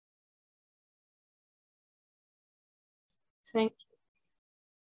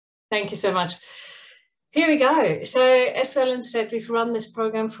Thank you so much. Here we go. So as Ellen said, we've run this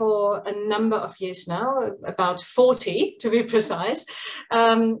program for a number of years now, about 40 to be precise.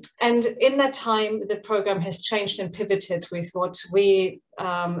 And in that time, the program has changed and pivoted with what we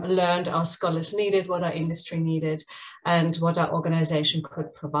learned our scholars needed, what our industry needed, and what our organization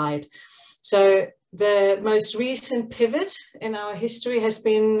could provide. So the most recent pivot in our history has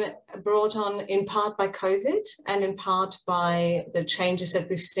been brought on in part by COVID and in part by the changes that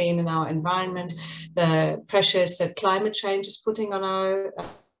we've seen in our environment, the pressures that climate change is putting on our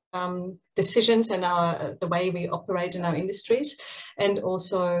decisions and the way we operate in our industries, and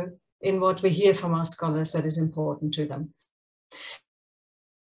also in what we hear from our scholars that is important to them.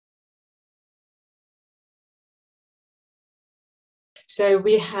 So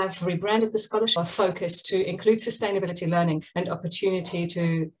we have rebranded the scholarship focus to include sustainability learning and opportunity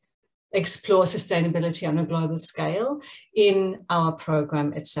to explore sustainability on a global scale in our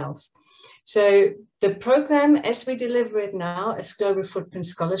program itself. So the program, as we deliver it now as Global Footprint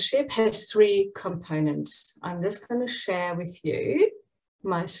Scholarship, has 3 components. I'm just going to share with you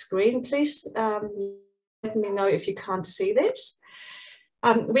my screen. Please let me know if you can't see this.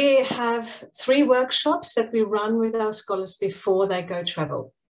 We have 3 workshops that we run with our scholars before they go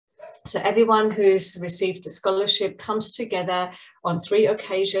travel. So everyone who's received a scholarship comes together on 3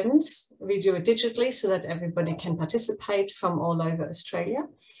 occasions. We do it digitally so that everybody can participate from all over Australia.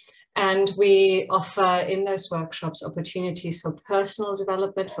 And we offer in those workshops opportunities for personal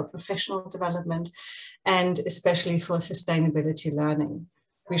development, for professional development, and especially for sustainability learning.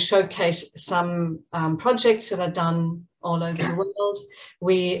 We showcase some projects that are done all over the world.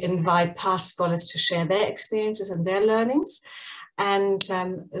 We invite past scholars to share their experiences and their learnings. And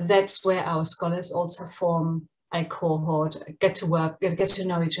that's where our scholars also form a cohort, get to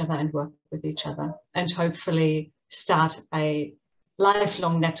know each other and work with each other, and hopefully start a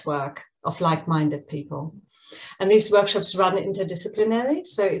lifelong network of like-minded people. And these workshops run interdisciplinary,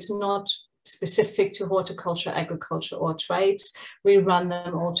 so it's not specific to horticulture, agriculture, or trades. We run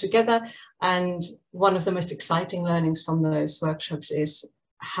them all together. And one of the most exciting learnings from those workshops is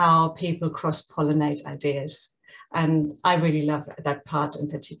how people cross-pollinate ideas. And I really love that part in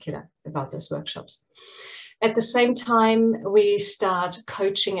particular about those workshops. At the same time, we start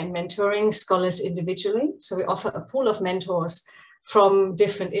coaching and mentoring scholars individually. So we offer a pool of mentors from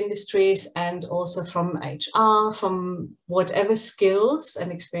different industries and also from HR, from whatever skills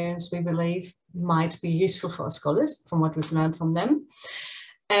and experience we believe might be useful for our scholars, from what we've learned from them.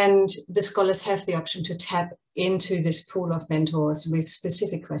 And the scholars have the option to tap into this pool of mentors with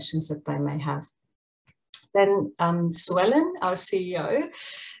specific questions that they may have. Then Sue Ellen, our CEO,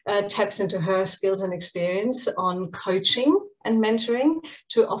 taps into her skills and experience on coaching and mentoring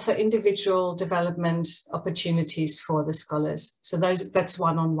to offer individual development opportunities for the scholars. So that's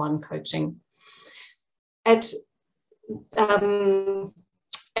one-on-one coaching. At the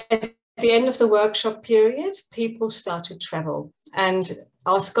end of the workshop period, people start to travel, and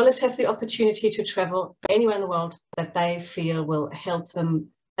our scholars have the opportunity to travel anywhere in the world that they feel will help them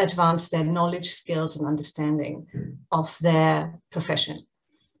advance their knowledge, skills, and understanding of their profession.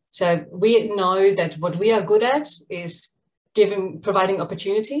 So we know that what we are good at is providing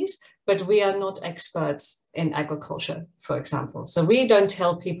opportunities, but we are not experts in agriculture, for example. So we don't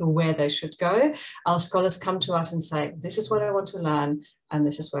tell people where they should go. Our scholars come to us and say, this is what I want to learn, and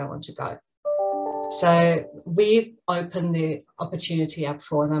this is where I want to go. So we open the opportunity up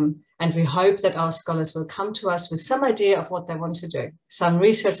for them, and we hope that our scholars will come to us with some idea of what they want to do, some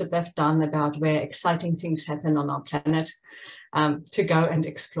research that they've done about where exciting things happen on our planet, to go and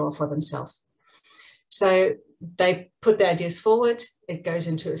explore for themselves. So they put their ideas forward. It goes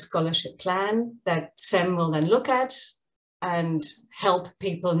into a scholarship plan that SEM will then look at and help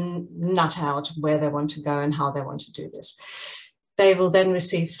people nut out where they want to go and how they want to do this. They will then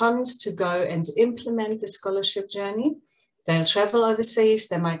receive funds to go and implement the scholarship journey. They'll travel overseas.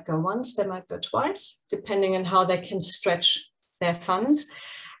 They might go once, they might go twice, depending on how they can stretch their funds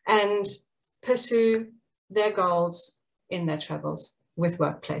and pursue their goals in their travels with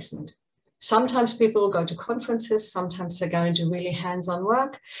work placement. Sometimes people will go to conferences, sometimes they're going to really hands-on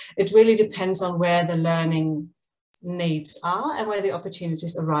work. It really depends on where the learning needs are and where the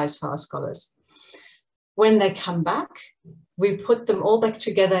opportunities arise for our scholars. When they come back, we put them all back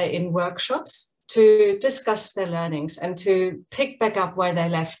together in workshops to discuss their learnings and to pick back up where they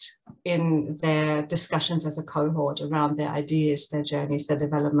left in their discussions as a cohort around their ideas, their journeys, their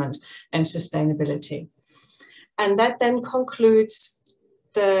development, and sustainability. And that then concludes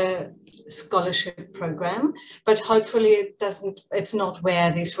the scholarship program, but hopefully it's not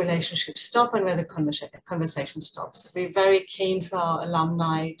where these relationships stop and where the conversation stops. We're very keen for our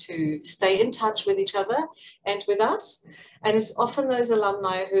alumni to stay in touch with each other and with us. And it's often those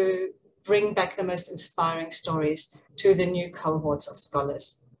alumni who bring back the most inspiring stories to the new cohorts of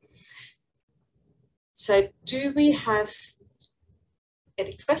scholars. So do we have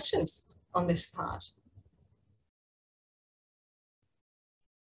any questions on this part?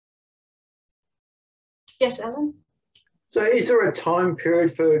 Yes, Alan? So is there a time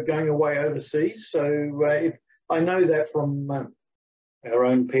period for going away overseas? So if I know that from our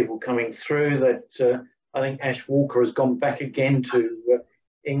own people coming through that I think Ash Walker has gone back again to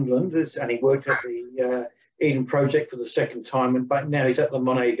England, and he worked at the Eden Project for the second time, but now he's at the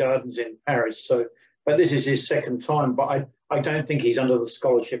Monet Gardens in Paris. So, but this is his second time, but I don't think he's under the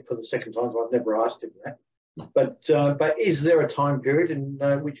scholarship for the second time, so I've never asked him that. But is there a time period in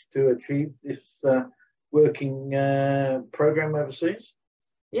which to achieve this working program overseas?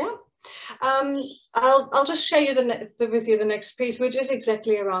 Yeah. I'll just show you with you the next piece, which is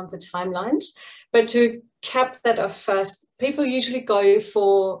exactly around the timelines. But to cap that off first, people usually go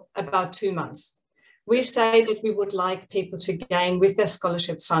for about 2 months. We say that we would like people to gain with their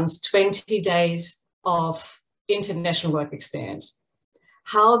scholarship funds 20 days of international work experience.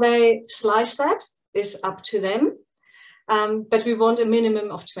 How they slice that is up to them. But we want a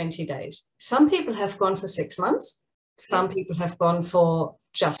minimum of 20 days. Some people have gone for 6 months. Some people have gone for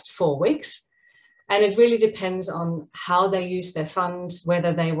just 4 weeks. And it really depends on how they use their funds,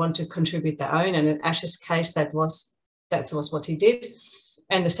 whether they want to contribute their own. And in Ash's case, that was what he did.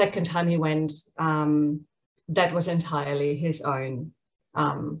 And the second time he went, that was entirely his own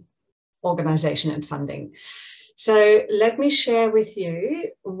organization and funding. So let me share with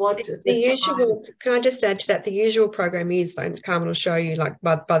you what the usual. Can I just add to that? The usual program is, and Carmen will show you, like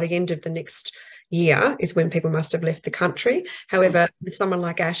by the end of the next year is when people must have left the country. However, with someone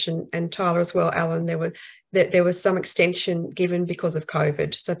like Ash and Tyler as well, Alan, there was some extension given because of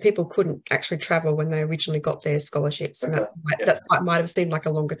COVID, so people couldn't actually travel when they originally got their scholarships, and that's why it might have seemed like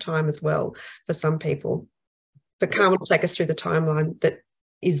a longer time as well for some people. But Carmen will take us through the timeline that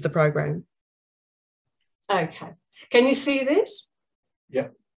is the program. Okay. Can you see this? Yeah.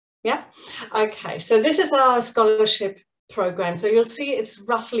 Yeah. Okay. So this is our scholarship program. So you'll see it's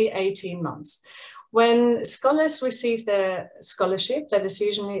roughly 18 months. When scholars receive their scholarship, that is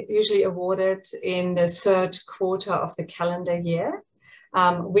usually awarded in the 3rd quarter of the calendar year.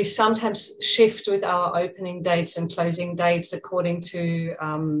 We sometimes shift with our opening dates and closing dates according to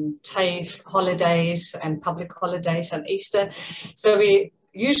TAFE holidays and public holidays and Easter. So we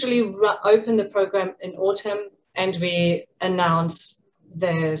usually open the program in autumn and we announce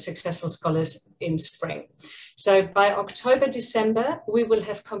the successful scholars in spring. So by October, December, we will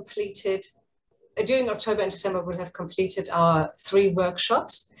have completed, during October and December, we'll have completed our 3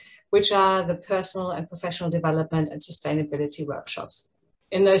 workshops, which are the personal and professional development and sustainability workshops.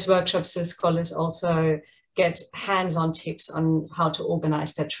 In those workshops, the scholars also get hands-on tips on how to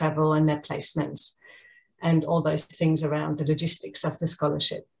organize their travel and their placements and all those things around the logistics of the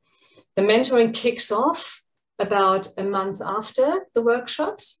scholarship. The mentoring kicks off about a month after the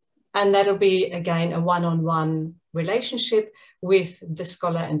workshops, and that'll be, again, a one-on-one relationship with the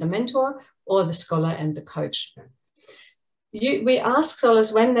scholar and the mentor, or the scholar and the coach. We ask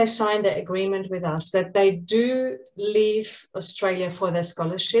scholars when they sign their agreement with us that they do leave Australia for their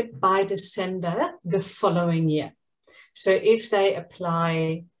scholarship by December the following year. So if they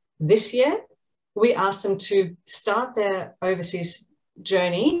apply this year, we ask them to start their overseas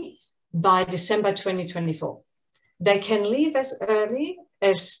journey by December 2024. They can leave as early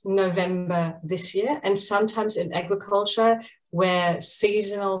as November this year, and sometimes in agriculture, where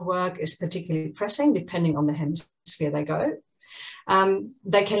seasonal work is particularly pressing, depending on the hemisphere they go,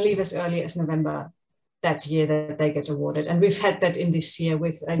 they can leave as early as November that year that they get awarded. And we've had that in this year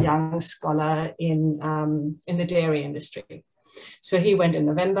with a young scholar in the dairy industry. So he went in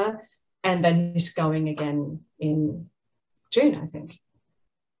November, and then he's going again in June, I think.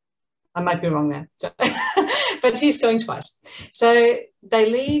 I might be wrong there, but he's going twice. So they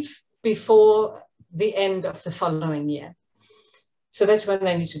leave before the end of the following year. So that's when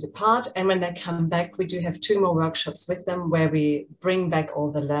they need to depart. And when they come back, we do have 2 more workshops with them where we bring back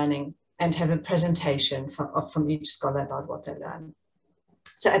all the learning and have a presentation from each scholar about what they learn.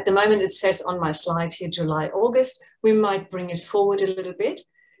 So at the moment, it says on my slide here, July, August. We might bring it forward a little bit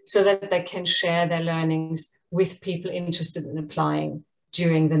so that they can share their learnings with people interested in applying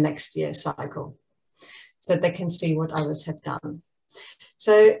during the next year cycle, so they can see what others have done.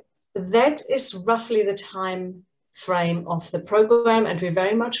 So that is roughly the time frame of the program, and we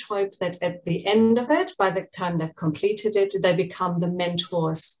very much hope that at the end of it, by the time they've completed it, they become the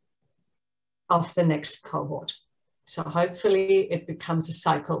mentors of the next cohort. So hopefully it becomes a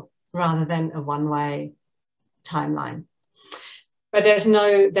cycle rather than a one-way timeline. But there is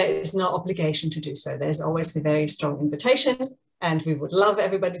no obligation to do so. There's always a very strong invitation, and we would love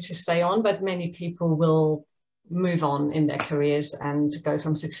everybody to stay on, but many people will move on in their careers and go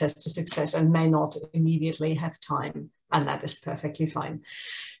from success to success and may not immediately have time, and that is perfectly fine.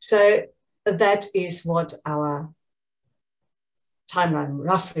 So that is what our timeline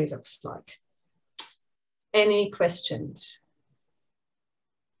roughly looks like. Any questions?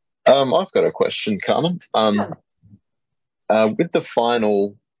 I've got a question, Carmen. Yeah. With the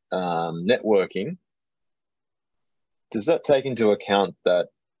final networking, does that take into account that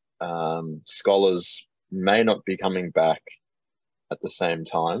scholars may not be coming back at the same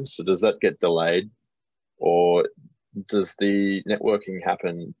time? So does that get delayed, or does the networking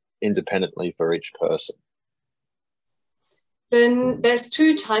happen independently for each person? Then there's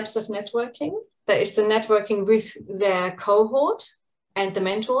two types of networking. There is the networking with their cohort and the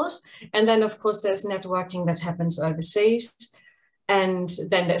mentors. And then, of course, there's networking that happens overseas. And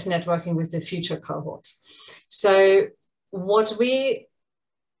then there's networking with the future cohorts. So what we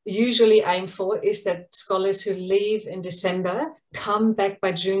usually aim for is that scholars who leave in December come back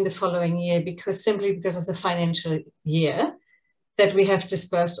by June the following year, simply because of the financial year that we have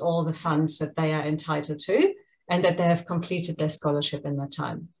dispersed all the funds that they are entitled to, and that they have completed their scholarship in that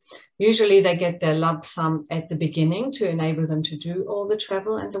time. Usually they get their lump sum at the beginning to enable them to do all the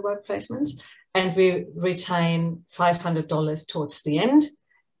travel and the work placements, and we retain $500 towards the end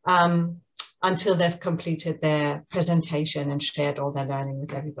until they've completed their presentation and shared all their learning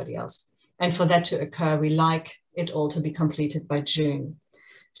with everybody else. And for that to occur, we like it all to be completed by June.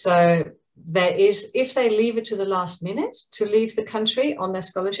 So there is, if they leave it to the last minute to leave the country on their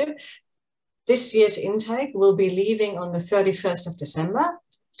scholarship, this year's intake will be leaving on the 31st of December,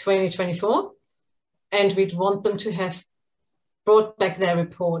 2024. And we'd want them to have brought back their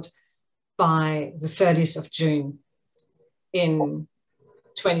report by the 30th of June in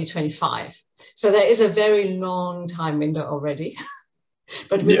 2025. So there is a very long time window already,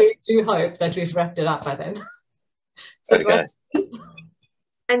 but we really do hope that we've wrapped it up by then. So okay.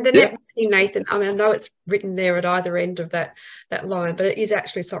 And the networking, Nathan, I mean, I know it's written there at either end of that line, but it is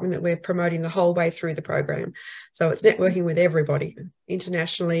actually something that we're promoting the whole way through the program. So it's networking with everybody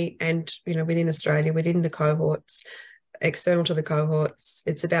internationally and, you know, within Australia, within the cohorts, external to the cohorts.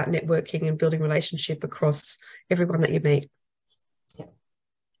 It's about networking and building relationship across everyone that you meet.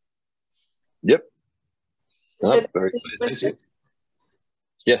 Yep. So very clear.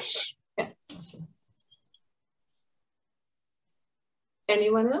 Yes. Yeah, awesome.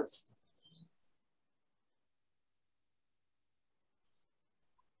 Anyone else?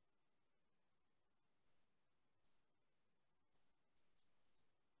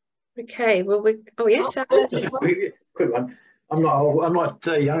 Okay, well, yes. Just a quick one. I'm not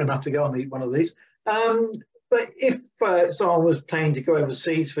young enough to go on one of these. But if someone was planning to go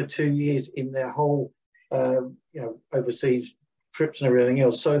overseas for 2 years in their whole, overseas trips and everything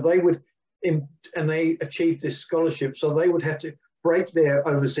else, so they would, and they achieved this scholarship, so they would have to break their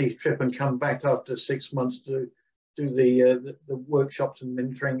overseas trip and come back after 6 months to do the workshops and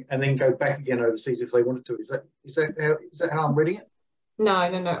mentoring, and then go back again overseas if they wanted to. Is that how I'm reading it?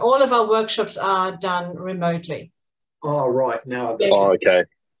 No. All of our workshops are done remotely. Oh, right. Now. Oh, okay.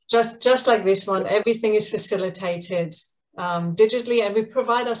 Just like this one, everything is facilitated digitally, and we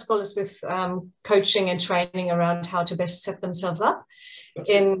provide our scholars with coaching and training around how to best set themselves up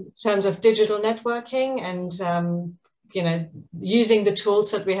in terms of digital networking and using the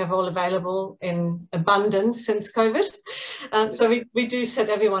tools that we have all available in abundance since COVID. So we do set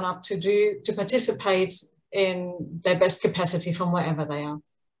everyone up to participate in their best capacity from wherever they are.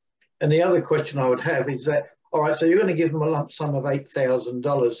 And the other question I would have is that, all right, so you're going to give them a lump sum of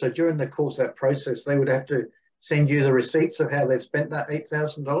 $8,000. So during the course of that process, they would have to send you the receipts of how they've spent that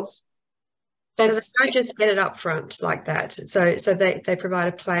 $8,000? So they don't just get it up front like that. So they provide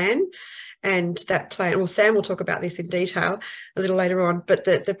a plan, and that plan, well, Sam will talk about this in detail a little later on, but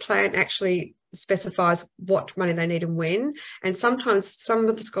the plan actually specifies what money they need and when. And sometimes some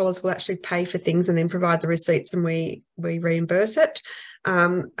of the scholars will actually pay for things and then provide the receipts and we reimburse it.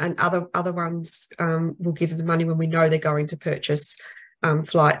 And other ones will give them the money when we know they're going to purchase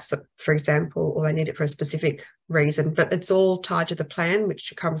flights, for example, or they need it for a specific reason. But it's all tied to the plan,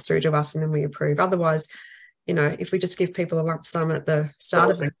 which comes through to us and then we approve. Otherwise, if we just give people a lump sum at the start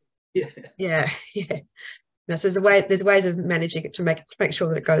of it, yeah. So there's ways of managing it to make sure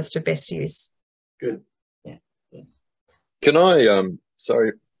that it goes to best use. Good. Yeah. Can I,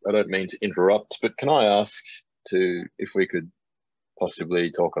 sorry, I don't mean to interrupt, but can I ask if we could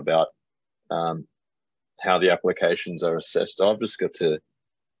possibly talk about how the applications are assessed? I've just got to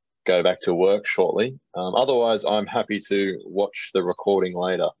go back to work shortly. Otherwise, I'm happy to watch the recording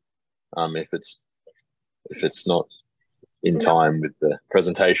later if it's not in time with the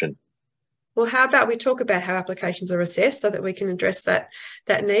presentation. Well, how about we talk about how applications are assessed so that we can address that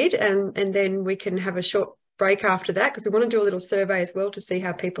need, and then we can have a short break after that, because we want to do a little survey as well to see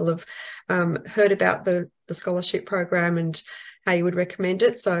how people have heard about the scholarship program and how you would recommend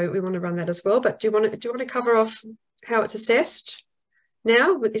it. So we want to run that as well. But do you want to cover off how it's assessed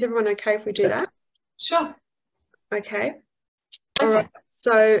now? Is everyone okay if we do that? Sure. Okay. All right.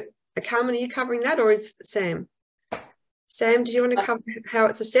 So Carmen, are you covering that, or is Sam? Sam, do you want to cover how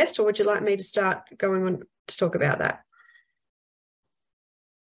it's assessed, or would you like me to start going on to talk about that?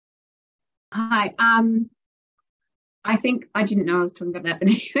 Hi. I think I didn't know I was talking about that, but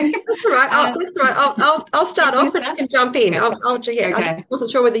anyway. That's all right. That's all right. I'll start off and you can jump in. Okay. Yeah, okay. I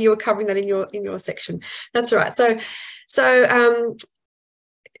wasn't sure whether you were covering that in your section. That's all right. So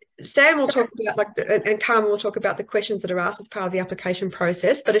Sam will talk about and Carmen will talk about the questions that are asked as part of the application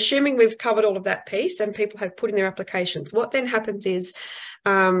process. But assuming we've covered all of that piece and people have put in their applications, what then happens is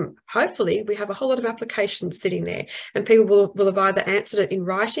hopefully we have a whole lot of applications sitting there, and people will have either answered it in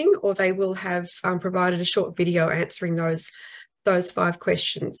writing, or they will have provided a short video answering those 5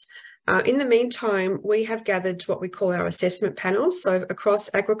 questions. In the meantime, we have gathered what we call our assessment panels. So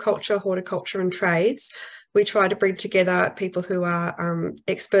across agriculture, horticulture and trades, we try to bring together people who are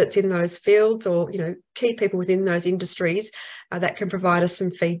experts in those fields, or key people within those industries that can provide us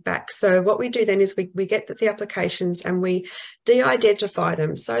some feedback. So what we do then is we get the applications and we de-identify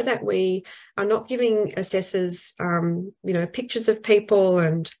them, so that we are not giving assessors pictures of people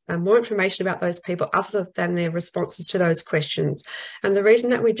and more information about those people other than their responses to those questions. And the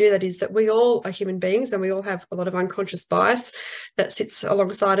reason that we do that is that we all are human beings, and we all have a lot of unconscious bias that sits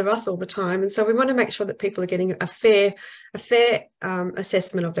alongside of us all the time. And so we want to make sure that people are getting a fair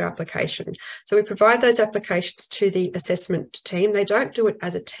assessment of their application. So we provide those applications to the assessment team. They don't do it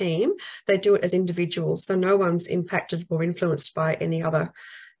as a team, they do it as individuals. So no one's impacted or influenced by any other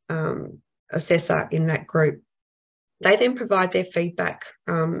assessor in that group. They then provide their feedback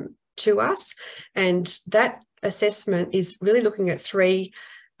to us, and that assessment is really looking at 3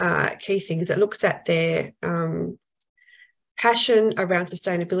 key things. It looks at their passion around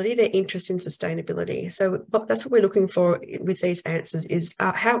sustainability, their interest in sustainability. So that's what we're looking for with these answers is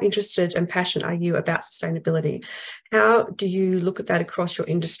how interested and passionate are you about sustainability? How do you look at that across your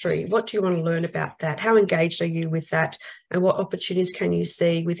industry? What do you want to learn about that? How engaged are you with that? And what opportunities can you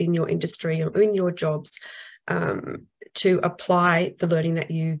see within your industry or in your jobs to apply the learning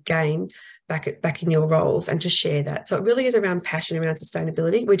that you gain back in your roles and to share that? So it really is around passion around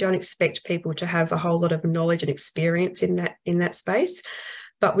sustainability. We don't expect people to have a whole lot of knowledge and experience in that space,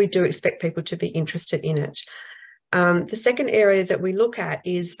 but we do expect people to be interested in it. The second area that we look at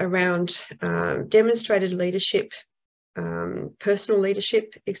is around demonstrated leadership, personal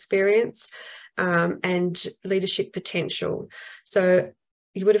leadership experience, and leadership potential. So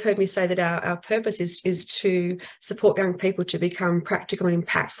you would have heard me say that our purpose is to support young people to become practical and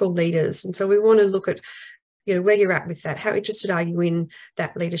impactful leaders. And so we want to look at where you're at with that. How interested are you in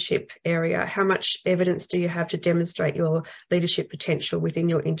that leadership area? How much evidence do you have to demonstrate your leadership potential within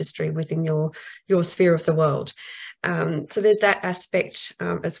your industry, within your sphere of the world? So there's that aspect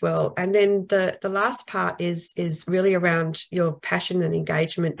as well. And then the last part is really around your passion and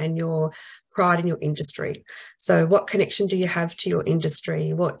engagement and your pride in your industry. So what connection do you have to your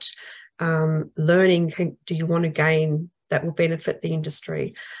industry? What learning do you want to gain that will benefit the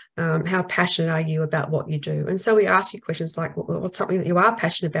industry? How passionate are you about what you do? And so we ask you questions like, what's something that you are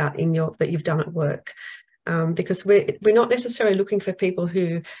passionate about that you've done at work? Because we're not necessarily looking for people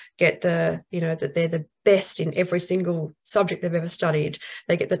who get that they're the best in every single subject they've ever studied.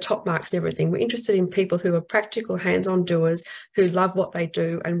 They get the top marks and everything. We're interested in people who are practical, hands-on doers who love what they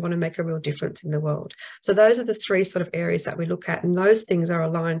do and want to make a real difference in the world. So those are the 3 sort of areas that we look at, and those things are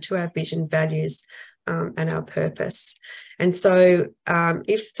aligned to our vision, values, and our purpose. And so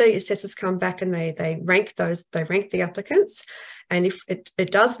if the assessors come back and they rank the applicants, and if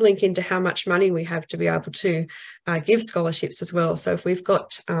it does link into how much money we have to be able to give scholarships as well. So if we've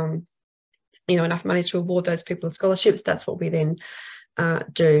got enough money to award those people scholarships, that's what we then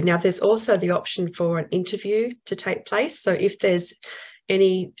do. Now, there's also the option for an interview to take place. So if there's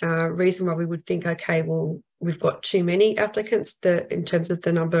any reason why we would think, okay, well, we've got too many applicants in terms of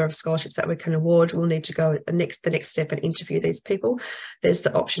the number of scholarships that we can award, we'll need to go the next step and interview these people. There's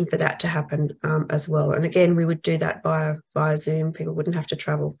the option for that to happen as well. And again, we would do that via Zoom. People wouldn't have to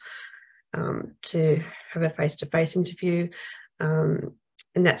travel to have a face-to-face interview.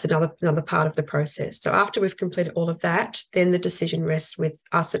 And that's another part of the process. So after we've completed all of that, then the decision rests with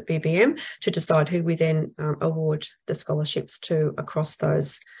us at BBM to decide who we then award the scholarships to across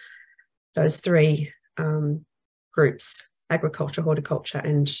those three groups: agriculture, horticulture,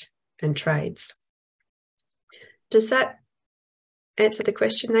 and trades. Does that answer the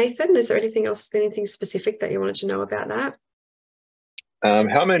question, Nathan? Is there anything specific that you wanted to know about that?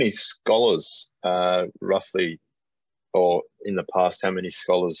 How many scholars roughly, or in the past, how many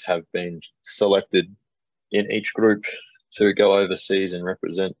scholars have been selected in each group to go overseas and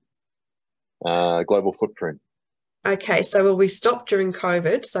represent global footprint? Okay, so we stopped during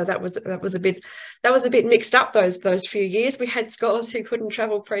COVID, so that was a bit mixed up those few years. We had scholars who couldn't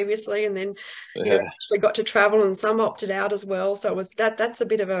travel previously, and then we got to travel, and some opted out as well. So it was that's a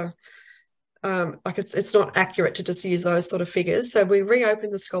bit of a it's not accurate to just use those sort of figures. So we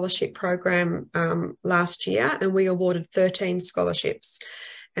reopened the scholarship program last year, and we awarded 13 scholarships,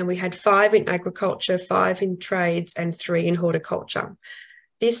 and we had 5 in agriculture, 5 in trades, and 3 in horticulture.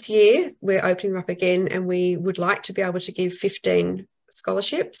 This year, we're opening up again, and we would like to be able to give 15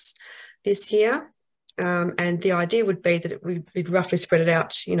 scholarships this year. And the idea would be that we'd roughly spread it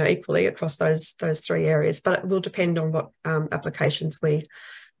out, equally across those 3 areas, but it will depend on what applications we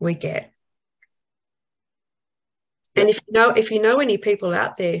get. And if you know any people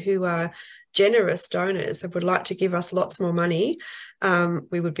out there who are generous donors and would like to give us lots more money,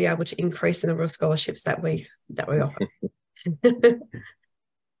 we would be able to increase the number of scholarships that we offer.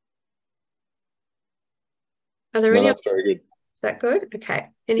 Are there any? That's very good. Is that good? Okay.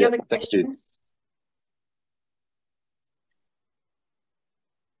 Any other questions?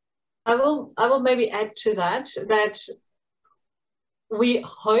 I will maybe add to that we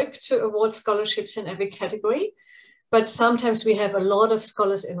hope to award scholarships in every category, but sometimes we have a lot of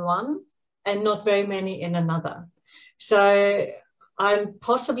scholars in one and not very many in another. So I'm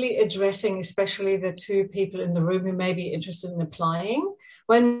possibly addressing especially the 2 people in the room who may be interested in applying.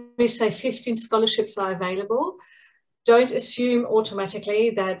 When we say 15 scholarships are available, don't assume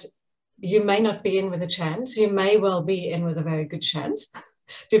automatically that you may not be in with a chance. You may well be in with a very good chance.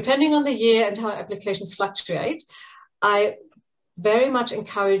 Depending on the year and how applications fluctuate, I very much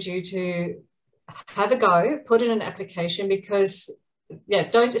encourage you to have a go, put in an application, because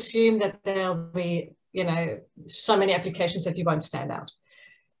don't assume that there'll be so many applications that you won't stand out.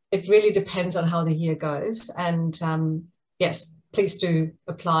 It really depends on how the year goes, and yes, please do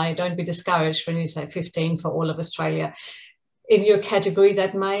apply. Don't be discouraged when you say 15 for all of Australia in your category.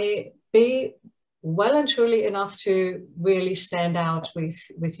 That may be well and truly enough to really stand out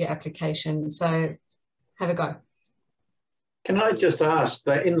with your application. So have a go. Can I just ask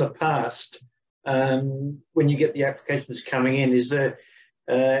that in the past, when you get the applications coming in, is there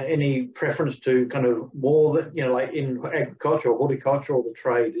any preference to kind of more that, like in agriculture or horticulture or the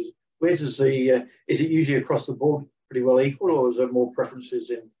trade? Is it usually across the board pretty well equal, or is there more preferences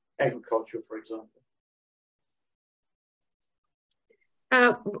in agriculture, for example?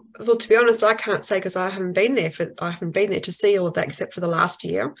 Well, to be honest, I can't say, because I haven't been there to see all of that, except for the last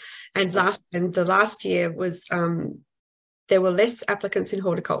year. And the last year was there were less applicants in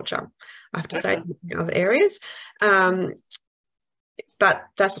horticulture, I have to say, in other areas. But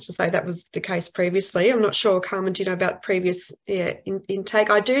that's not to say that was the case previously. I'm not sure, Carmen, do you know about previous intake?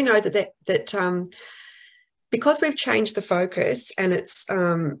 I do know that because we've changed the focus, and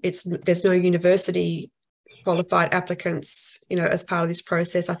there's no university qualified applicants, as part of this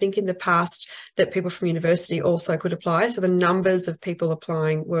process. I think in the past that people from university also could apply. So the numbers of people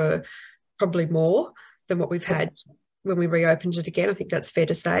applying were probably more than what we've had when we reopened it again. I think that's fair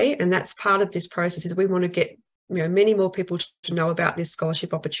to say. And that's part of this process, is we want to get many more people to know about this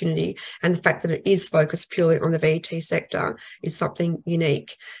scholarship opportunity, and the fact that it is focused purely on the VET sector is something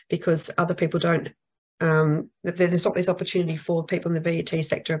unique, because other people don't. There's not this opportunity for people in the VET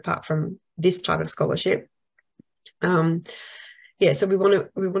sector apart from this type of scholarship. So we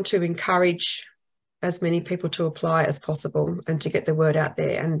want to encourage as many people to apply as possible and to get the word out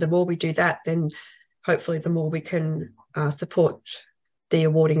there. And the more we do that, then hopefully the more we can support the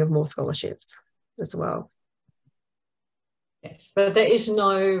awarding of more scholarships as well. Yes, but there is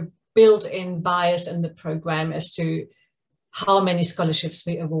no built-in bias in the program as to how many scholarships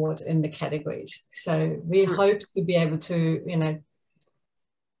we award in the categories. So we hope to be able to,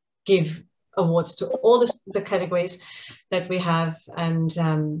 give awards to all the categories that we have.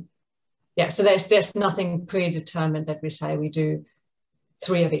 And yeah, so there's nothing predetermined that we say we do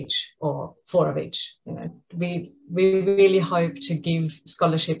 3 of each or 4 of each. You know, we really hope to give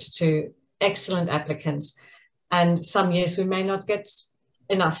scholarships to excellent applicants, and some years we may not get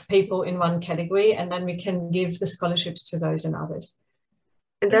enough people in one category, and then we can give the scholarships to those in others.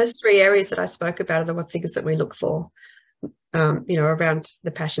 And those 3 areas that I spoke about are the things that we look for, you know, around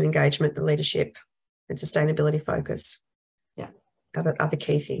the passion, engagement, the leadership, and sustainability focus. Yeah, are the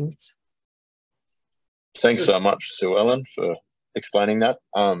key things. Thanks so much, Sue Ellen, for explaining that.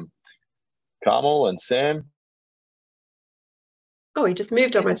 Carmel and Sam. Oh, he just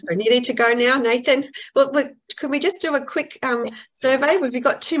moved on my screen. You need to go now, Nathan. Well, could we just do a quick survey? Have you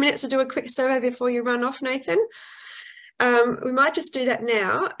got 2 minutes to do a quick survey before you run off, Nathan? We might just do that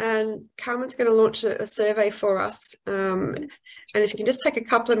now, and Carmen's going to launch a survey for us. And if you can just take a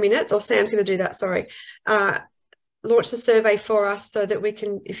couple of minutes, or Sam's going to do that, sorry, launch the survey for us so that we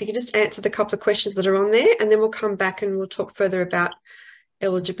can, if you can just answer the couple of questions that are on there, and then we'll come back and we'll talk further about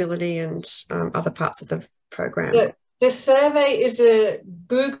eligibility and other parts of the program. The survey is a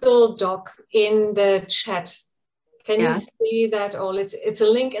Google Doc in the chat. Can you see that all? It's a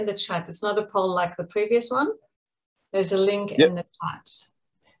link in the chat. It's not a poll like the previous one. There's a link in the chat.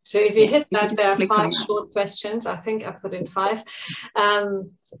 So if you hit that, there are 5 short questions. I think I put in 5.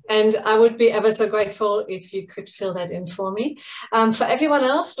 And I would be ever so grateful if you could fill that in for me. For everyone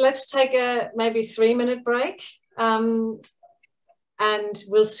else, let's take a maybe 3-minute break. And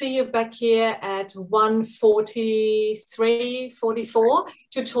we'll see you back here at 1:43-44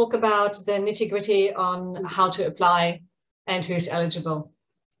 to talk about the nitty-gritty on how to apply and who's eligible.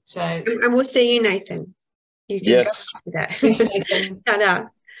 So, and we'll see you, Nathan. Yes. Thanks, Nathan. Ta-da.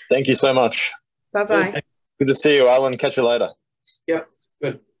 Thank you so much. Bye-bye. Good to see you, Alan. Catch you later. Yep,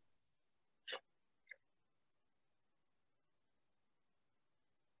 good.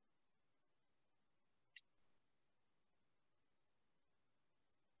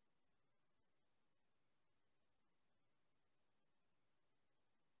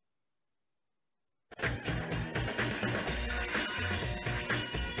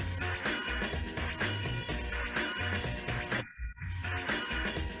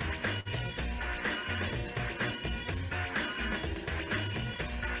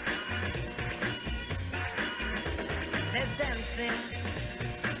 There's dancing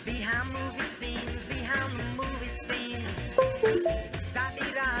behind movie scenes, behind the movie scene. Sati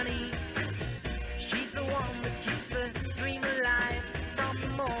Rani, she's the one that keeps the dream alive. From the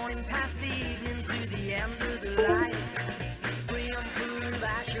morning past the evening to the end of the light. Brim through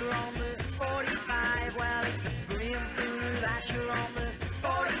Asher on the 45. Well, it's a brim through Asher on the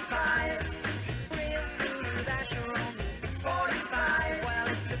 45. Brim through Asher on the 45. Well,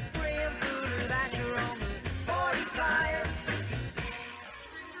 it's a brim through Asher on the 45.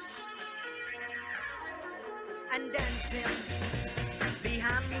 And dancing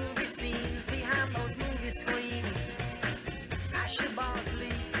behind movie scenes, behind those movie screens. Asher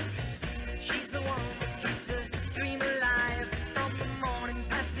Bosley, she's the one that keeps the dream alive. From the morning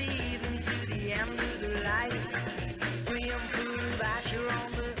past the evening to the end of the light. Brim through Asher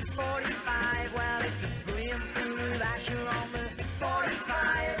on the 45. Well, it's a brim through Asher on the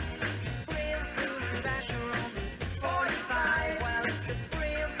 45. Brim through Asher on the 45. Well, it's a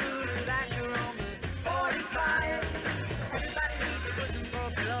brim through Asher on the 45. Everybody needs a bosom for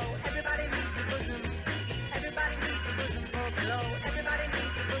a pillow. Everybody needs a bosom. Everybody needs a bosom for a pillow. Everybody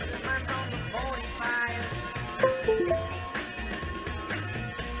needs a bosom. Mine's on the 45.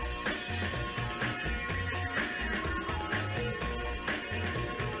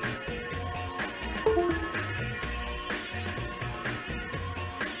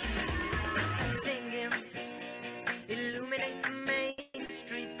 Singing, illuminate the main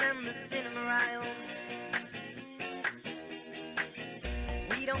streets and the cinema aisles.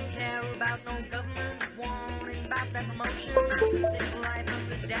 We don't care about no government warning about that promotion of the simple life of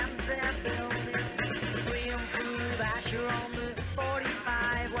the dams they're building. Brim through Asher on the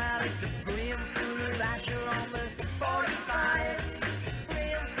 45. Well, it's a brim through Asher on the 45.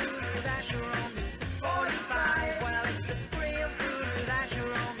 Brim through Asher on the 45. Well, it's a brim through Asher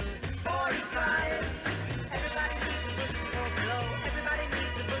on the 45. Everybody needs a bosom for a pillow. Everybody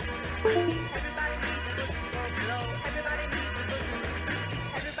needs a bosom. Everybody needs a bosom for a pillow. Everybody needs a bosom.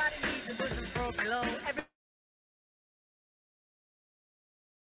 Everybody needs a bosom for a pillow.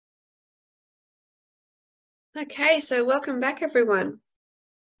 Okay, so welcome back, everyone,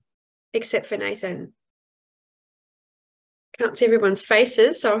 except for Nathan. Can't see everyone's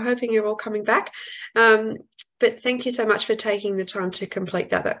faces, so I'm hoping you're all coming back. but thank you so much for taking the time to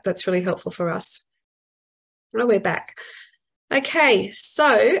complete that. That's really helpful for us. Oh, we're back. Okay, so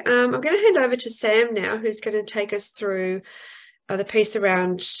I'm going to hand over to Sam now, who's going to take us through the piece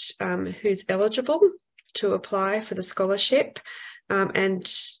around who's eligible to apply for the scholarship, and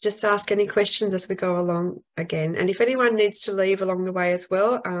just ask any questions as we go along again. And if anyone needs to leave along the way as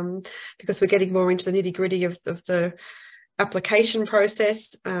well, because we're getting more into the nitty-gritty of the application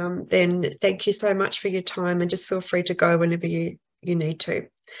process, then thank you so much for your time, and just feel free to go whenever you need to.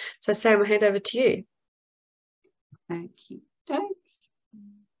 So Sam, I'll hand over to you. Thank you.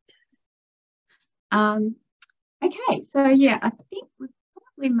 Okay, so yeah, I think we've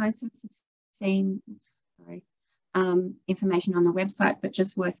probably most of us have seen information on the website, but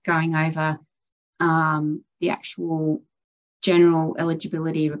just worth going over the actual general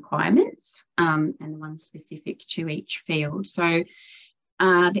eligibility requirements and the ones specific to each field. So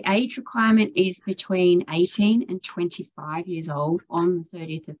the age requirement is between 18 and 25 years old on the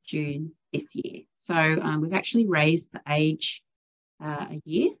 30th of June this year. So we've actually raised the age a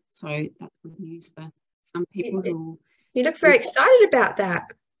year, so that's good news for some people who... You look very excited about that.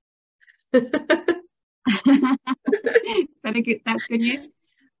 That's good news.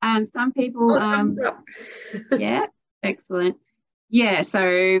 Some people... yeah, excellent. Yeah,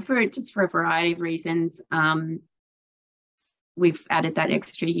 so for a variety of reasons, we've added that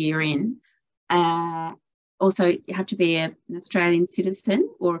extra year in. Also, you have to be an Australian citizen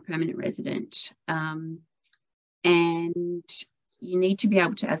or a permanent resident. And you need to be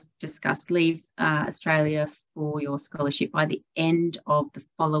able to, as discussed, leave Australia for your scholarship by the end of the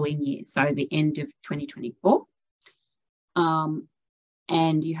following year, so the end of 2024.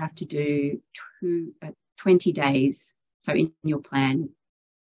 And you have to do 20 days. So in your plan,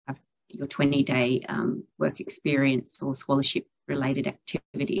 have your 20-day work experience or scholarship-related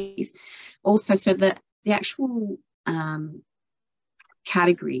activities. Also, so the actual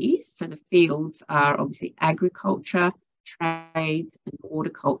categories, so the fields are obviously agriculture, trades and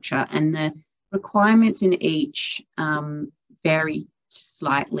horticulture, and the requirements in each vary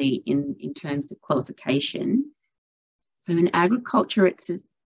slightly in terms of qualification. So in agriculture, it says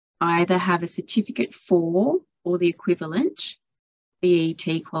either have a certificate for or the equivalent BET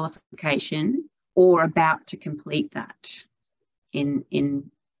qualification, or about to complete that in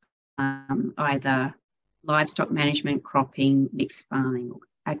either livestock management, cropping, mixed farming, or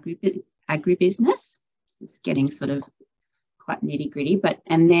agribusiness. It's getting sort of quite nitty-gritty.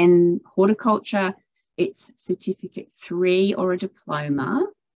 And then horticulture, it's certificate 3 or a diploma,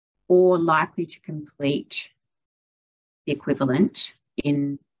 or likely to complete the equivalent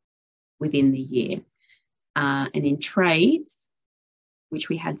within the year. And in trades, which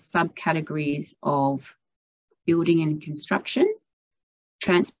we had subcategories of building and construction,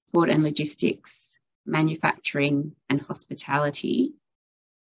 transport and logistics, manufacturing and hospitality,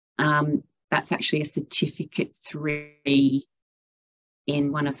 that's actually a certificate 3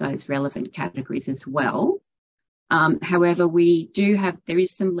 in one of those relevant categories as well. However, there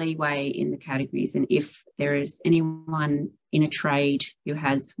is some leeway in the categories, and if there is anyone in a trade who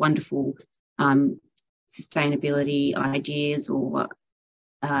has wonderful sustainability ideas or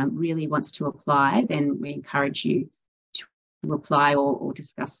really wants to apply, then we encourage you to apply or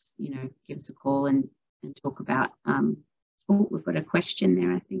discuss, give us a call and talk about. We've got a question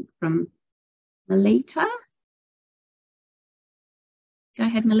there, I think, from Melita. Go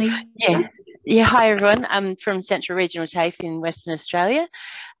ahead, Melita. Yeah. Hi, everyone. I'm from Central Regional TAFE in Western Australia.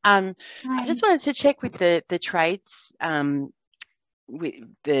 I just wanted to check with the trades, with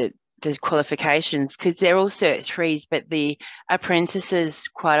the qualifications, because they're all Cert 3s, but the apprentices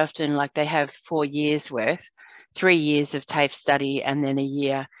quite often, like, they have 4 years worth, 3 years of TAFE study and then a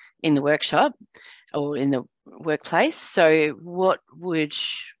year in the workshop or in the workplace. So what would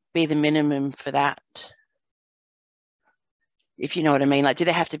be the minimum for that? If you know what I mean, like, do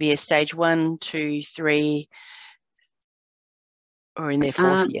they have to be a stage 1, 2, 3, or in their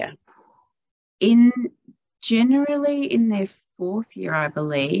 4th year? Generally in their 4th year, I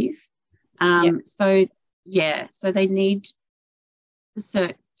believe. So they need the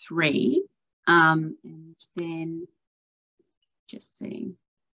Cert 3, and then just see.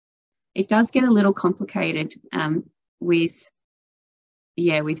 It does get a little complicated with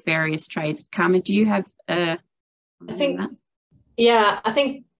various trades. Carmen, do you have a? I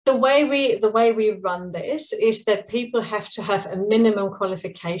think the way we run this is that people have to have a minimum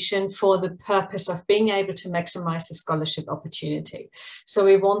qualification for the purpose of being able to maximize the scholarship opportunity. So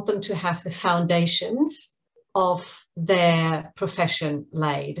we want them to have the foundations of their profession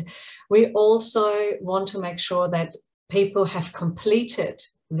laid. We also want to make sure that people have completed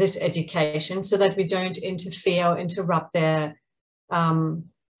this education so that we don't interfere or interrupt their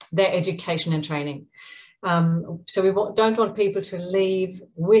education and training. So we don't want people to leave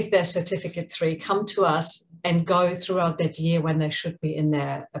with their Certificate 3, come to us and go throughout that year when they should be in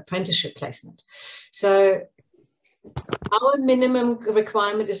their apprenticeship placement. So our minimum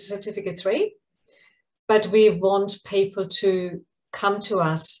requirement is Certificate 3, but we want people to come to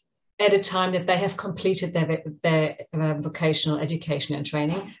us at a time that they have completed their vocational education and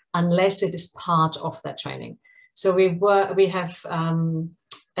training, unless it is part of that training. So we have an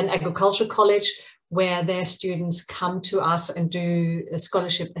agricultural college where their students come to us and do a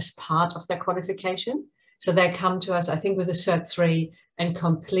scholarship as part of their qualification. So they come to us, I think, with a Cert 3 and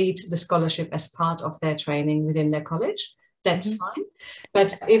complete the scholarship as part of their training within their college. That's fine.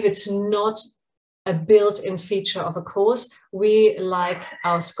 But if it's not a built-in feature of a course, we like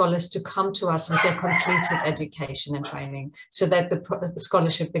our scholars to come to us with their completed education and training, so that the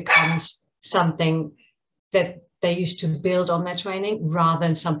scholarship becomes something that they used to build on their training rather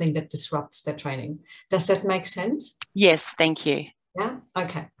than something that disrupts their training. Does that make sense? Yes, thank you. Yeah,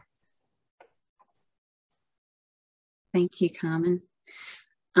 okay. Thank you, Carmen.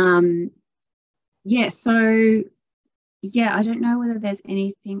 Yeah, so yeah, I don't know whether there's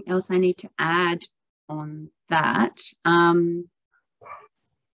anything else I need to add on that.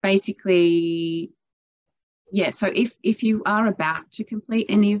 Basically, yeah, so if you are about to complete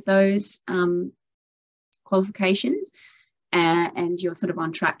any of those qualifications and you're sort of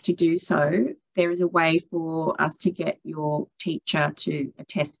on track to do so, there is a way for us to get your teacher to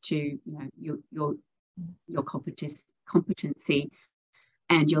attest to, you know, your competency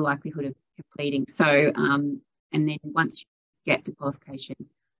and your likelihood of completing. So, and then once you get the qualification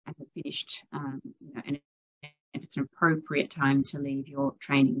and have finished, you know, and if it's an appropriate time to leave your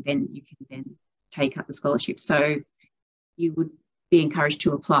training, then you can then take up the scholarship. So you would be encouraged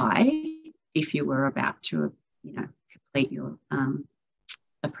to apply if you were about to, you know, complete your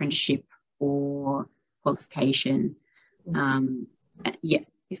apprenticeship or qualification. Yeah,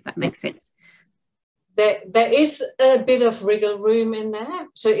 if that makes sense. There is a bit of wriggle room in there.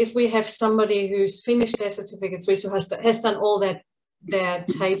 So if we have somebody who's finished their Certificate 3, so has done all their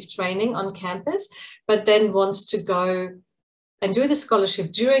TAFE training on campus, but then wants to go and do the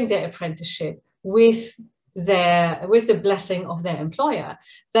scholarship during their apprenticeship with the blessing of their employer,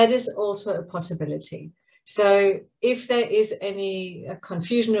 that is also a possibility. So if there is any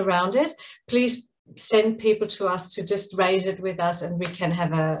confusion around it, please send people to us to just raise it with us, and we can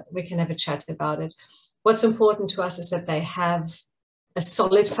have a chat about it. What's important to us is that they have a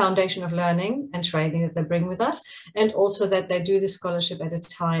solid foundation of learning and training that they bring with us, and also that they do the scholarship at a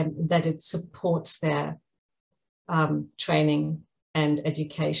time that it supports their training and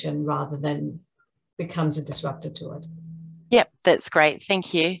education rather than becomes a disruptor to it. Yep, that's great.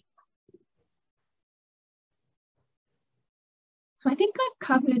 Thank you. So I think I've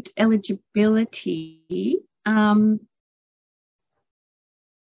covered eligibility.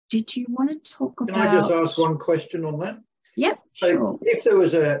 Did you want to talk about... Can I just ask one question on that? Yep, so sure. If there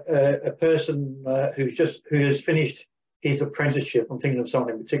was a person who has finished his apprenticeship, I'm thinking of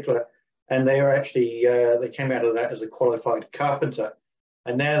someone in particular, and they are actually, they came out of that as a qualified carpenter,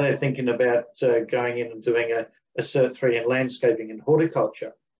 and now they're thinking about going in and doing a Cert 3 in landscaping and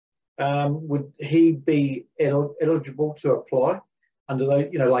horticulture, would he be eligible to apply under those,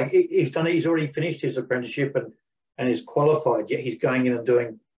 you know, like he's already finished his apprenticeship and is qualified, yet he's going in and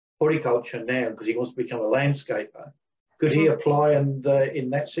doing horticulture now because he wants to become a landscaper. Could he apply and in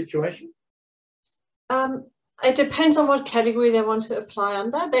that situation? It depends on what category they want to apply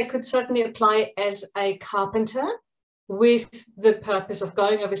under. They could certainly apply as a carpenter with the purpose of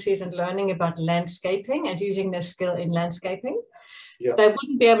going overseas and learning about landscaping and using their skill in landscaping. Yeah. They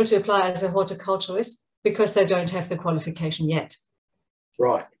wouldn't be able to apply as a horticulturist because they don't have the qualification yet.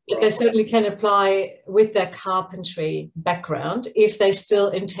 Right. But they certainly can apply with their carpentry background if they still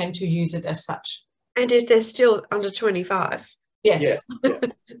intend to use it as such. And if they're still under 25. Yes. Yeah.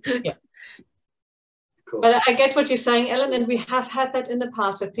 Yeah. Cool. But I get what you're saying, Ellen, and we have had that in the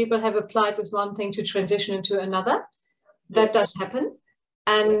past, that people have applied with one thing to transition into another. That does happen.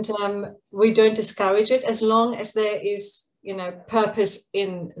 And we don't discourage it as long as there is, you know, purpose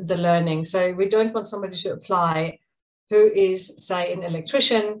in the learning. So we don't want somebody to apply who is, say, an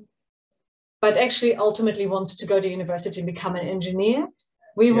electrician, but actually ultimately wants to go to university and become an engineer.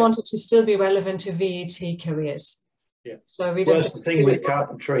 We want it to still be relevant to VET careers. Yeah. So we don't. Well, that's the thing with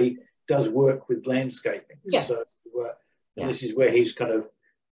carpentry, does work with landscaping. Yeah. So and this is where he's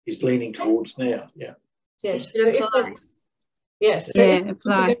leaning towards now. Yeah. Yes. So if that's, yes. So if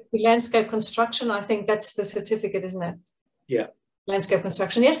to landscape construction, I think that's the certificate, isn't it? Yeah. Landscape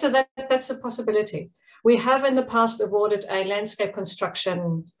construction, yes, so that's a possibility. We have in the past awarded a landscape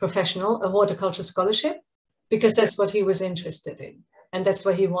construction professional a horticulture scholarship because that's what he was interested in. And that's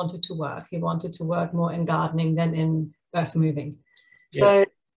where he wanted to work. He wanted to work more in gardening than in earth moving. Yeah. So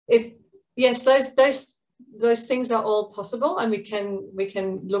yes, those things are all possible, and we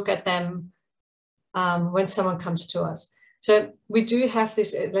can look at them when someone comes to us. So we do have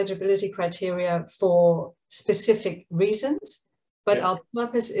this eligibility criteria for specific reasons, but our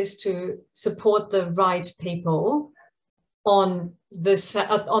purpose is to support the right people on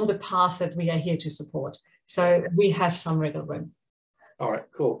the path that we are here to support. So we have some wiggle room. All right,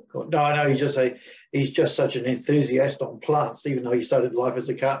 cool. No, I know he's just such an enthusiast on plants, even though he started life as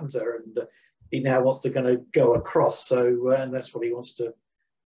a carpenter, and he now wants to kind of go across. So, and that's what he wants to,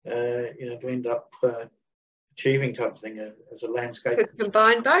 to end up achieving, type of thing, as a landscape.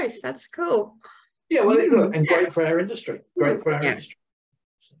 Combine both. That's cool. Yeah, well, look, and great for our industry. Great for our industry.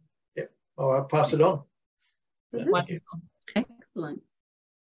 So, yeah. Oh, I'll pass it on. Wonderful. Excellent.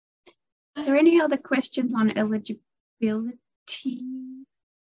 Are there any other questions on eligibility?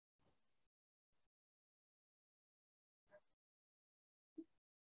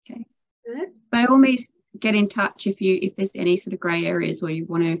 Okay. By all means, get in touch if there's any sort of grey areas, or you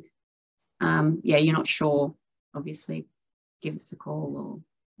want to, you're not sure. Obviously, give us a call,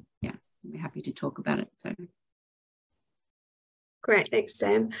 or we're happy to talk about it. So great, thanks,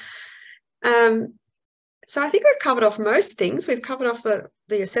 Sam. So I think we've covered off most things. We've covered off the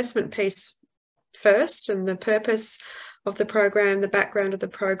assessment piece first, and the purpose of the program, the background of the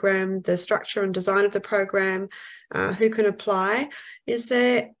program, the structure and design of the program, who can apply. Are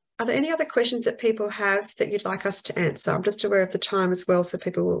there any other questions that people have that you'd like us to answer? I'm just aware of the time as well, so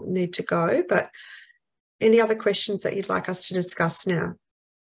people will need to go, but any other questions that you'd like us to discuss now?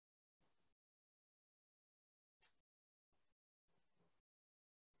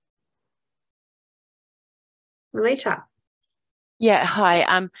 Melita. Yeah, hi.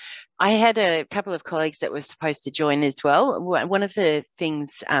 I had a couple of colleagues that were supposed to join as well. One of the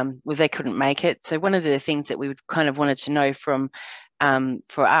things, they couldn't make it. So one of the things that we would kind of wanted to know from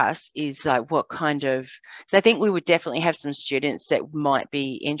for us is like what kind of, so I think we would definitely have some students that might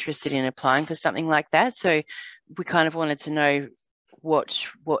be interested in applying for something like that. So we kind of wanted to know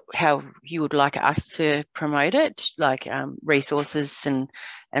how you would like us to promote it, like resources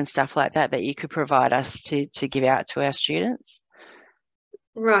and stuff like that you could provide us to give out to our students.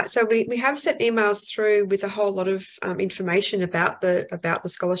 Right, so we have sent emails through with a whole lot of information about the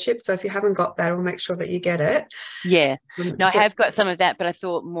scholarship. So if you haven't got that, we'll make sure that you get it. Yeah, no, I have got some of that, but I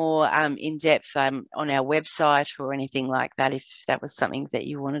thought more in depth on our website or anything like that, if that was something that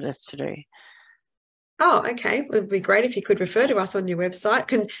you wanted us to do. Oh, okay. It would be great if you could refer to us on your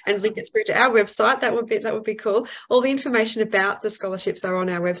website and link it through to our website. That would be cool. All the information about the scholarships are on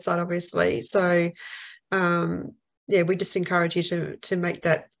our website, obviously. So we just encourage you to make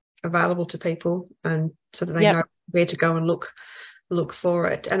that available to people, and so that they know where to go and look for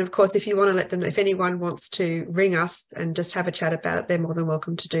it. And of course, if you want to let them, if anyone wants to ring us and just have a chat about it, they're more than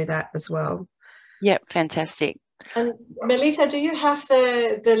welcome to do that as well. Yep, fantastic. And Melita, do you have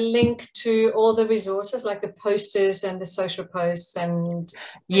the link to all the resources, like the posters and the social posts? And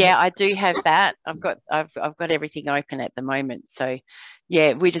yeah, I do have that. I've got everything open at the moment. So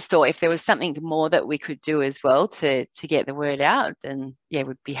yeah, we just thought if there was something more that we could do as well to get the word out, then yeah,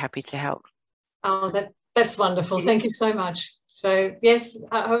 we'd be happy to help. Oh, that's wonderful. Thank you so much. So yes,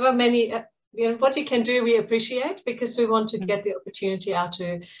 however many what you can do, we appreciate, because we want to get the opportunity out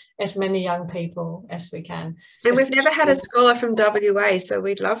to as many young people as we can. And we've never had a scholar from WA, so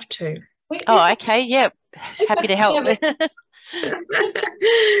we'd love to. Oh, okay. Yep. Happy to help.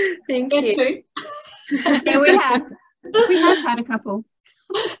 Thank you. Yeah, we have had a couple.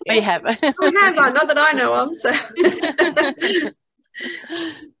 We have. Not that I know of. So.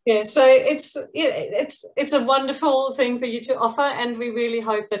 Yeah, so it's a wonderful thing for you to offer, and we really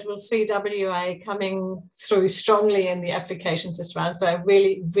hope that we'll see WA coming through strongly in the applications this round. So I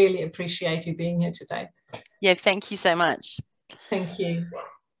really, really appreciate you being here today. Yeah, thank you so much. Thank you.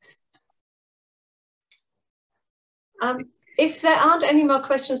 If there aren't any more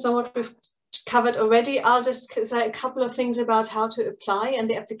questions on what we've covered already, I'll just say a couple of things about how to apply and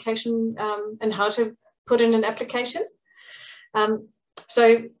the application and how to put in an application.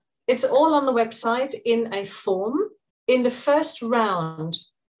 So it's all on the website in a form. In the first round,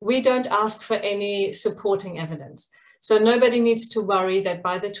 we don't ask for any supporting evidence. So nobody needs to worry that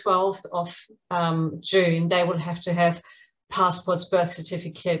by the 12th of June, they will have to have passports, birth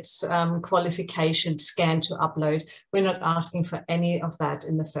certificates, qualifications scanned to upload. We're not asking for any of that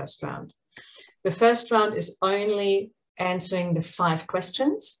in the first round. The first round is only answering the 5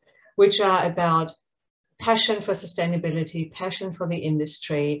 questions, which are about passion for sustainability, passion for the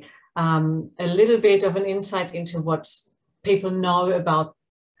industry, a little bit of an insight into what people know about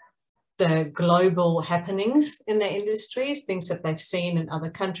the global happenings in their industry, things that they've seen in other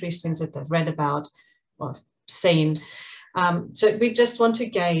countries, things that they've read about or seen. So we just want to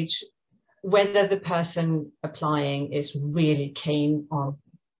gauge whether the person applying is really keen on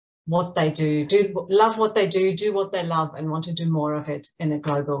what they do, love what they do what they love, and want to do more of it in a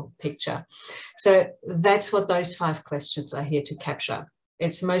global picture. So that's what those 5 questions are here to capture.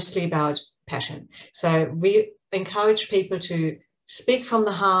 It's mostly about passion. So we encourage people to speak from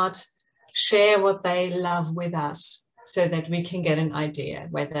the heart, share what they love with us so that we can get an idea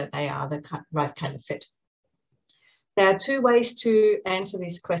whether they are the right kind of fit. There are 2 ways to answer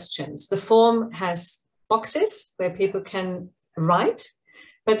these questions. The form has boxes where people can write,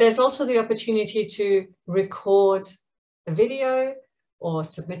 but there's also the opportunity to record a video or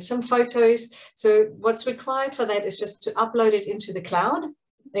submit some photos. So what's required for that is just to upload it into the cloud,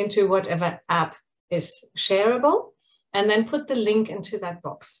 into whatever app is shareable, and then put the link into that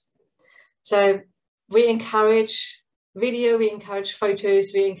box. So we encourage video, we encourage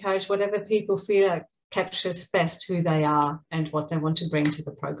photos, we encourage whatever people feel like captures best who they are and what they want to bring to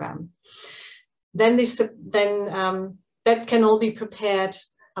the program. Then that can all be prepared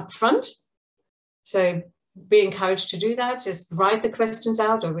up front. So be encouraged to do that. Just write the questions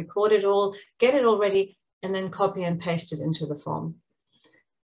out or record it all, get it all ready, and then copy and paste it into the form.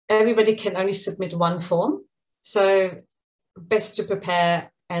 Everybody can only submit 1 form. So best to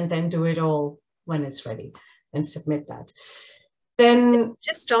prepare and then do it all when it's ready and submit that. Then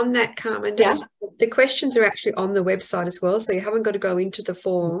just on that, Carmen, the questions are actually on the website as well. So you haven't got to go into the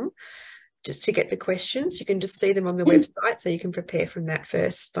form just to get the questions. You can just see them on the website, so you can prepare from that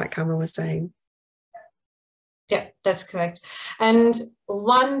first, like Carmen was saying. Yeah, that's correct. And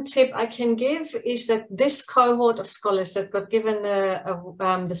one tip I can give is that this cohort of scholars that got given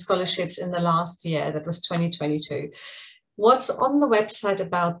the scholarships in the last year, that was 2022, what's on the website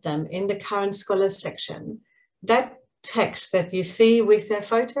about them in the current scholars section, that text that you see with their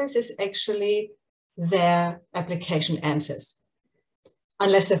photos is actually their application answers.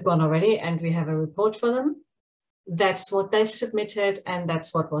 Unless they've gone already and we have a report for them, that's what they've submitted and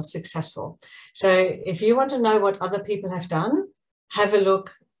that's what was successful. So if you want to know what other people have done, have a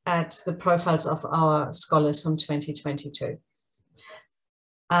look at the profiles of our scholars from 2022.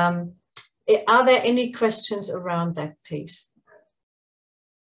 Are there any questions around that piece?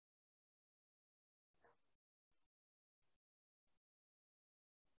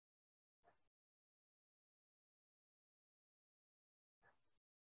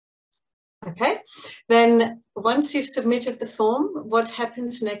 Okay, then once you've submitted the form, what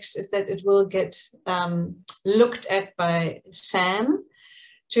happens next is that it will get looked at by Sam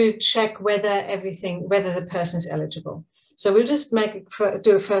to check whether the person is eligible. So we'll just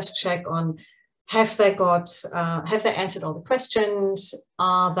do a first check on have they answered all the questions?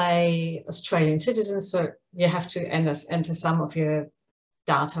 Are they Australian citizens? So you have to enter some of your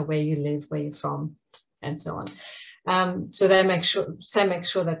data, where you live, where you're from, and so on. So Sam makes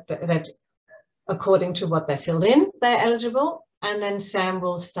sure that according to what they filled in, they're eligible, and then Sam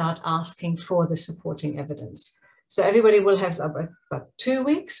will start asking for the supporting evidence. So everybody will have about 2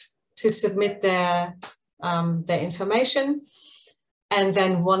 weeks to submit their information. And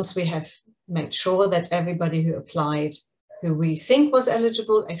then once we have made sure that everybody who applied, who we think was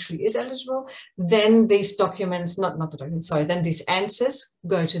eligible, actually is eligible, then these documents, then these answers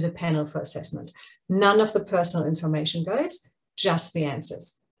go to the panel for assessment. None of the personal information goes, just the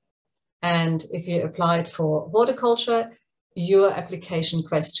answers. And if you applied for horticulture, your application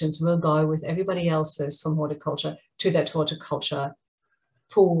questions will go with everybody else's from horticulture to that horticulture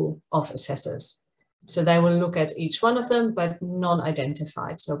pool of assessors. So they will look at each one of them, but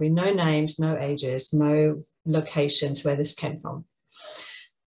non-identified. So there'll be no names, no ages, no locations where this came from.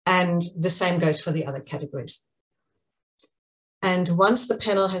 And the same goes for the other categories. And once the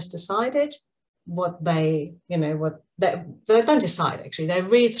panel has decided they don't decide, actually. They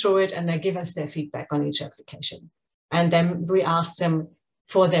read through it and they give us their feedback on each application. And then we ask them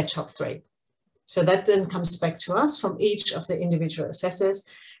for their top 3. So that then comes back to us from each of the individual assessors.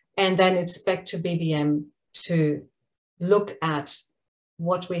 And then it's back to BBM to look at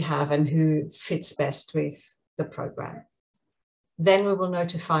what we have and who fits best with the program. Then we will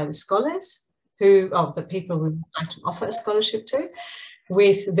notify the scholars the people we would like to offer a scholarship to,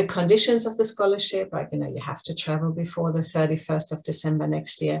 with the conditions of the scholarship, like, you have to travel before the 31st of December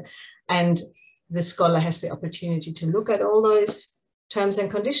next year. And the scholar has the opportunity to look at all those terms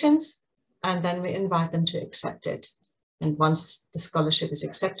and conditions, and then we invite them to accept it. And once the scholarship is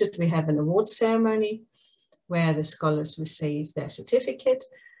accepted, we have an award ceremony where the scholars receive their certificate.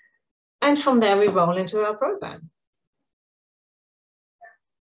 And from there, we roll into our program.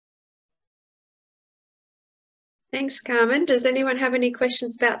 Thanks, Carmen. Does anyone have any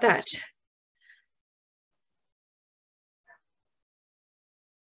questions about that?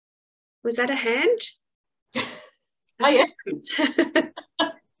 Was that a hand? Oh, yes.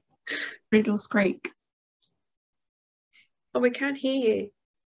 Riddles Creek. Oh, we can't hear you.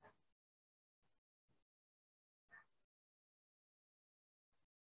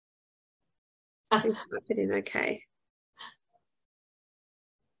 Type it in, okay.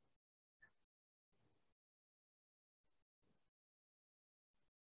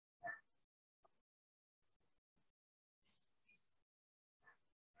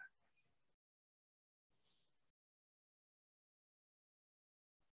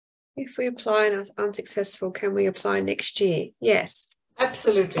 If we apply and are unsuccessful, can we apply next year? Yes.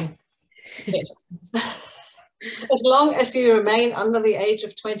 Absolutely. Yes. As long as you remain under the age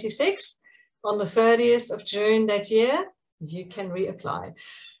of 26, on the 30th of June that year, you can reapply.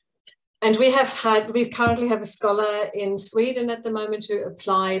 And we currently have a scholar in Sweden at the moment who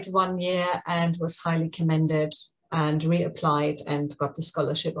applied 1 year and was highly commended and reapplied and got the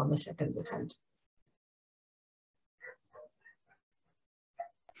scholarship on the second attempt.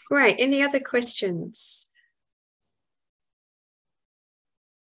 Great. Any other questions?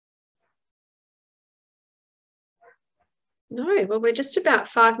 No, well, we're just about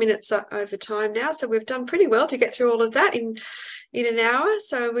 5 minutes over time now, so we've done pretty well to get through all of that in an hour.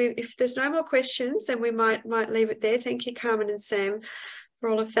 So if there's no more questions, then we might leave it there. Thank you, Carmen and Sam, for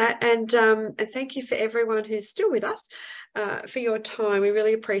all of that, and thank you for everyone who's still with us for your time. We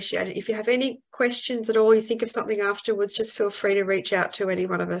really appreciate it. If you have any questions at all, you think of something afterwards, just feel free to reach out to any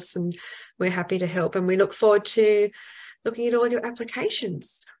one of us, and we're happy to help. And we look forward to looking at all your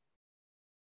applications.